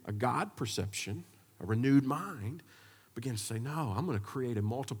 See, a God perception, a renewed mind, begins to say, no, I'm going to create a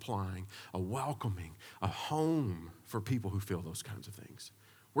multiplying, a welcoming, a home for people who feel those kinds of things.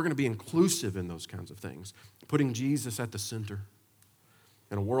 We're going to be inclusive in those kinds of things, putting Jesus at the center.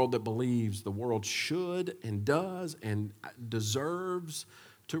 In a world that believes the world should and does and deserves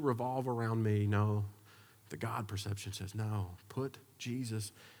to revolve around me, no, the God perception says, no, put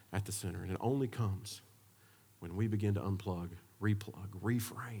Jesus at the center. And it only comes when we begin to unplug, replug,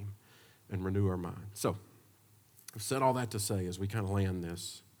 reframe, and renew our mind. So, I've said all that to say as we kind of land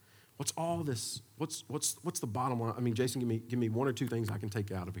this, what's all this, what's the bottom line? I mean, Jason, give me one or two things I can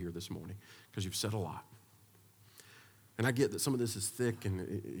take out of here this morning, because you've said a lot. And I get that some of this is thick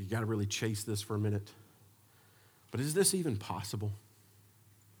and you got to really chase this for a minute. But is this even possible?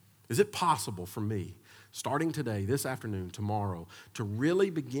 Is it possible for me, starting today, this afternoon, tomorrow, to really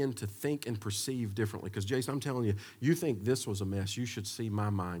begin to think and perceive differently? Because, Jason, I'm telling you, you think this was a mess. You should see my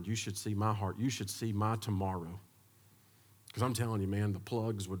mind. You should see my heart. You should see my tomorrow. Because I'm telling you, man, the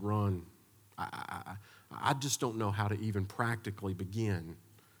plugs would run. I just don't know how to even practically begin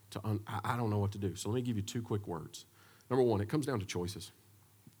to, I don't know what to do. So let me give you two quick words. Number one, it comes down to choices.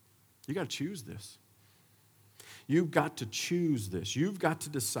 You got to choose this. You've got to choose this. You've got to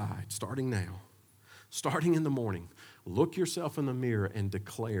decide, starting now, starting in the morning, look yourself in the mirror and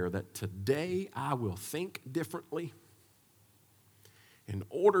declare that today I will think differently in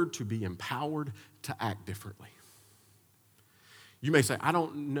order to be empowered to act differently. You may say, I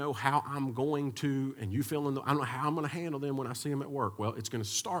don't know how I'm going to, and you fill in I don't know how I'm going to handle them when I see them at work. Well, it's going to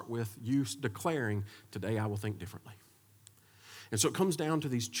start with you declaring, today I will think differently. And so it comes down to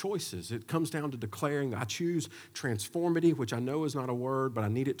these choices. It comes down to declaring, I choose transformity, which I know is not a word, but I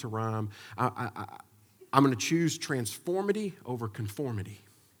need it to rhyme. I'm going to choose transformity over conformity.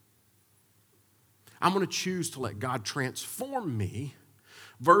 I'm going to choose to let God transform me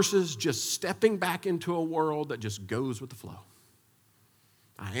versus just stepping back into a world that just goes with the flow.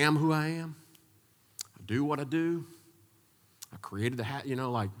 I am who I am. I do what I do. I created the hat,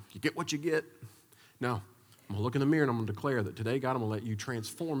 like you get what you get. No, I'm going to look in the mirror and I'm going to declare that today, God, I'm going to let you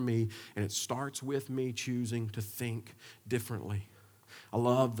transform me, and it starts with me choosing to think differently. I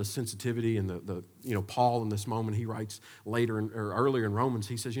love the sensitivity and the Paul in this moment, he writes earlier in Romans,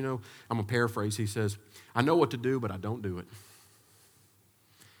 he says, I'm going to paraphrase, he says, I know what to do, but I don't do it.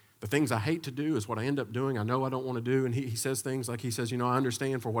 The things I hate to do is what I end up doing. I know I don't want to do. And he says things like, I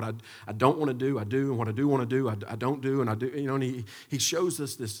understand for what I don't want to do, I do. And what I do want to do, I don't do. And I do, and he shows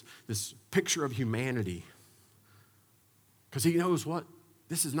us this picture of humanity. Because he knows what?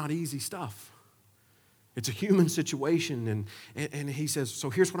 This is not easy stuff. It's a human situation. And he says,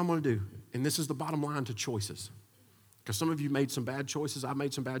 so here's what I'm going to do. And this is the bottom line to choices. Because some of you made some bad choices. I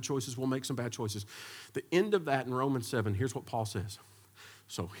made some bad choices. We'll make some bad choices. The end of that in Romans 7, here's what Paul says.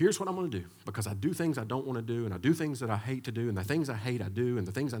 So here's what I'm going to do, because I do things I don't want to do, and I do things that I hate to do, and the things I hate I do, and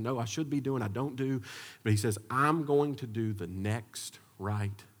the things I know I should be doing I don't do. But he says, I'm going to do the next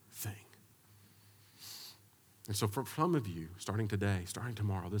right thing. And so for some of you, starting today, starting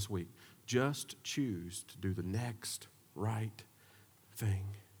tomorrow, this week, just choose to do the next right thing.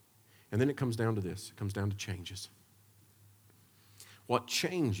 And then it comes down to this. It comes down to changes. What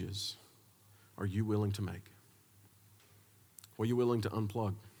changes are you willing to make? What are you willing to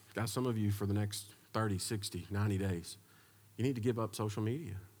unplug? Guys, some of you for the next 30, 60, 90 days, you need to give up social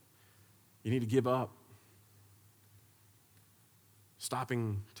media. You need to give up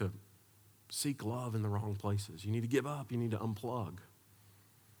stopping to seek love in the wrong places. You need to give up. You need to unplug.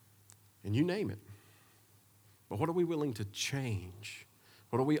 And you name it. But what are we willing to change?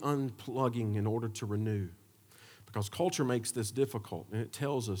 What are we unplugging in order to renew? Because culture makes this difficult, and it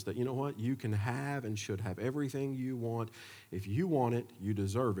tells us that, you know what, you can have and should have everything you want. If you want it, you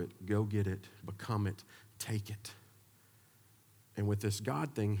deserve it. Go get it, become it, take it. And with this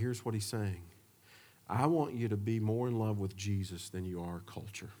God thing, here's what he's saying. I want you to be more in love with Jesus than you are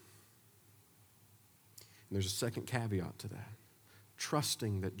culture. And there's a second caveat to that.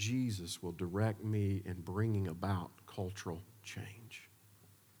 Trusting that Jesus will direct me in bringing about cultural change.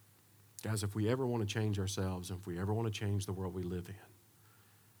 Guys, if we ever want to change ourselves, and if we ever want to change the world we live in,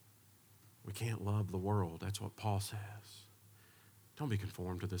 we can't love the world. That's what Paul says. Don't be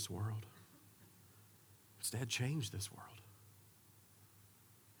conformed to this world. Instead, change this world.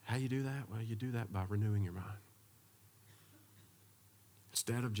 How you do that? Well, you do that by renewing your mind.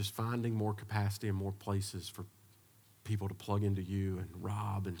 instead of just finding more capacity and more places for people to plug into you and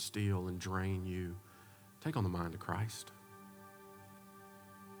rob and steal and drain you, take on the mind of Christ.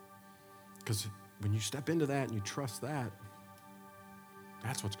 Because when you step into that and you trust that,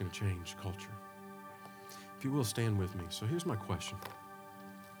 that's what's going to change culture. If you will, stand with me. So here's my question.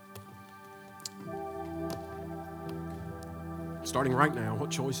 Starting right now,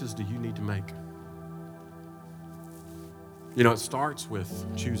 what choices do you need to make? You know, it starts with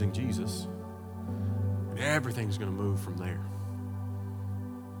choosing Jesus, and everything's going to move from there.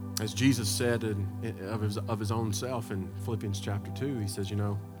 As Jesus said of his own self in Philippians chapter 2, he says, you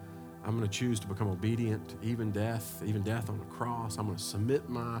know, I'm going to choose to become obedient, even death on the cross. I'm going to submit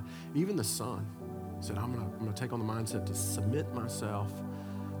even the Son said, I'm going to take on the mindset to submit myself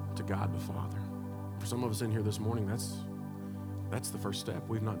to God the Father. For some of us in here this morning, that's the first step.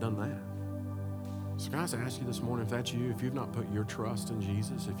 We've not done that. So can I just ask you this morning, if that's you, if you've not put your trust in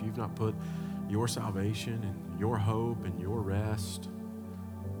Jesus, if you've not put your salvation and your hope and your rest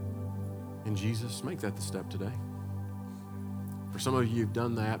in Jesus, make that the step today. For some of you, you've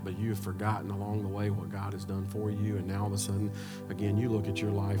done that, but you've forgotten along the way what God has done for you, and now all of a sudden, again, you look at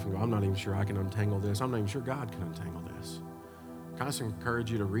your life and go, I'm not even sure I can untangle this. I'm not even sure God can untangle this. I just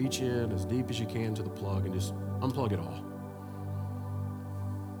encourage you to reach in as deep as you can to the plug and just unplug it all.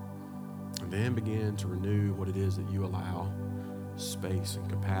 And then begin to renew what it is that you allow space and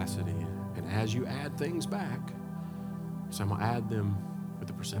capacity in. And as you add things back, so I'm going to add them with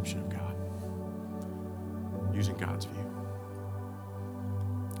the perception of God, using God's view.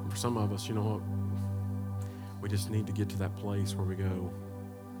 For some of us, you know what? We just need to get to that place where we go,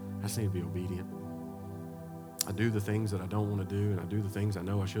 I just need to be obedient. I do the things that I don't want to do, and I do the things I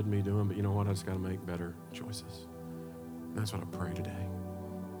know I shouldn't be doing, but you know what? I just got to make better choices. And that's what I pray today.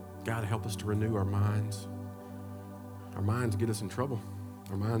 God, help us to renew our minds. Our minds get us in trouble.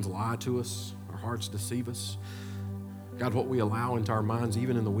 Our minds lie to us. Our hearts deceive us. God, what we allow into our minds,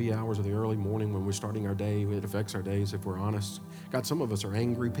 even in the wee hours of the early morning when we're starting our day, it affects our days if we're honest. God, some of us are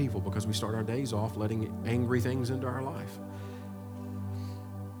angry people because we start our days off letting angry things into our life.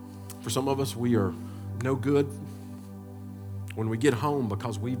 For some of us, we are no good when we get home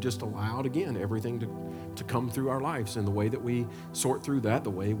because we've just allowed, again, everything to come through our lives. And the way that we sort through that,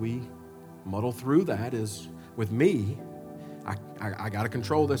 the way we muddle through that is with me. I got to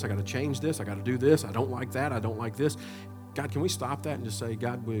control this. I got to change this. I got to do this. I don't like that. I don't like this. God, can we stop that and just say,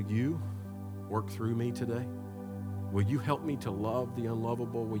 God, will you work through me today? Will you help me to love the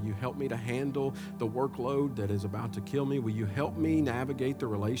unlovable? Will you help me to handle the workload that is about to kill me? Will you help me navigate the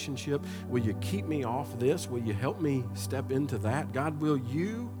relationship? Will you keep me off this? Will you help me step into that? God, will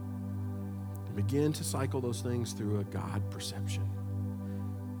you begin to cycle those things through a God perception?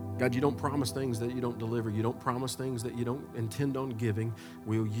 God, you don't promise things that you don't deliver. You don't promise things that you don't intend on giving.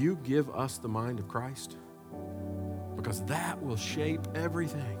 Will you give us the mind of Christ? Because that will shape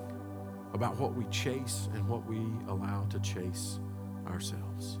everything about what we chase and what we allow to chase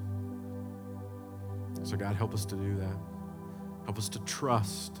ourselves. So God, help us to do that. Help us to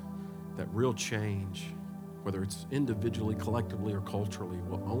trust that real change, whether it's individually, collectively, or culturally,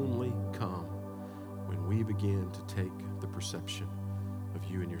 will only come when we begin to take the perception of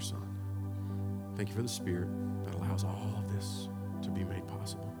you and your Son. Thank you for the Spirit that allows all of this to be made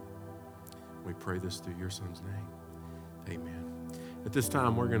possible. We pray this through your Son's name. Amen. At this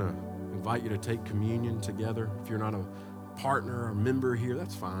time, we're going to invite you to take communion together. If you're not a partner or member here,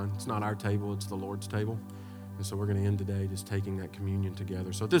 that's fine. It's not our table, it's the Lord's table. And so we're going to end today just taking that communion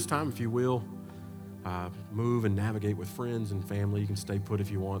together. So at this time, if you will, move and navigate with friends and family. You can stay put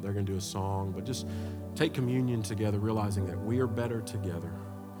if you want. They're going to do a song. But just take communion together, realizing that we are better together.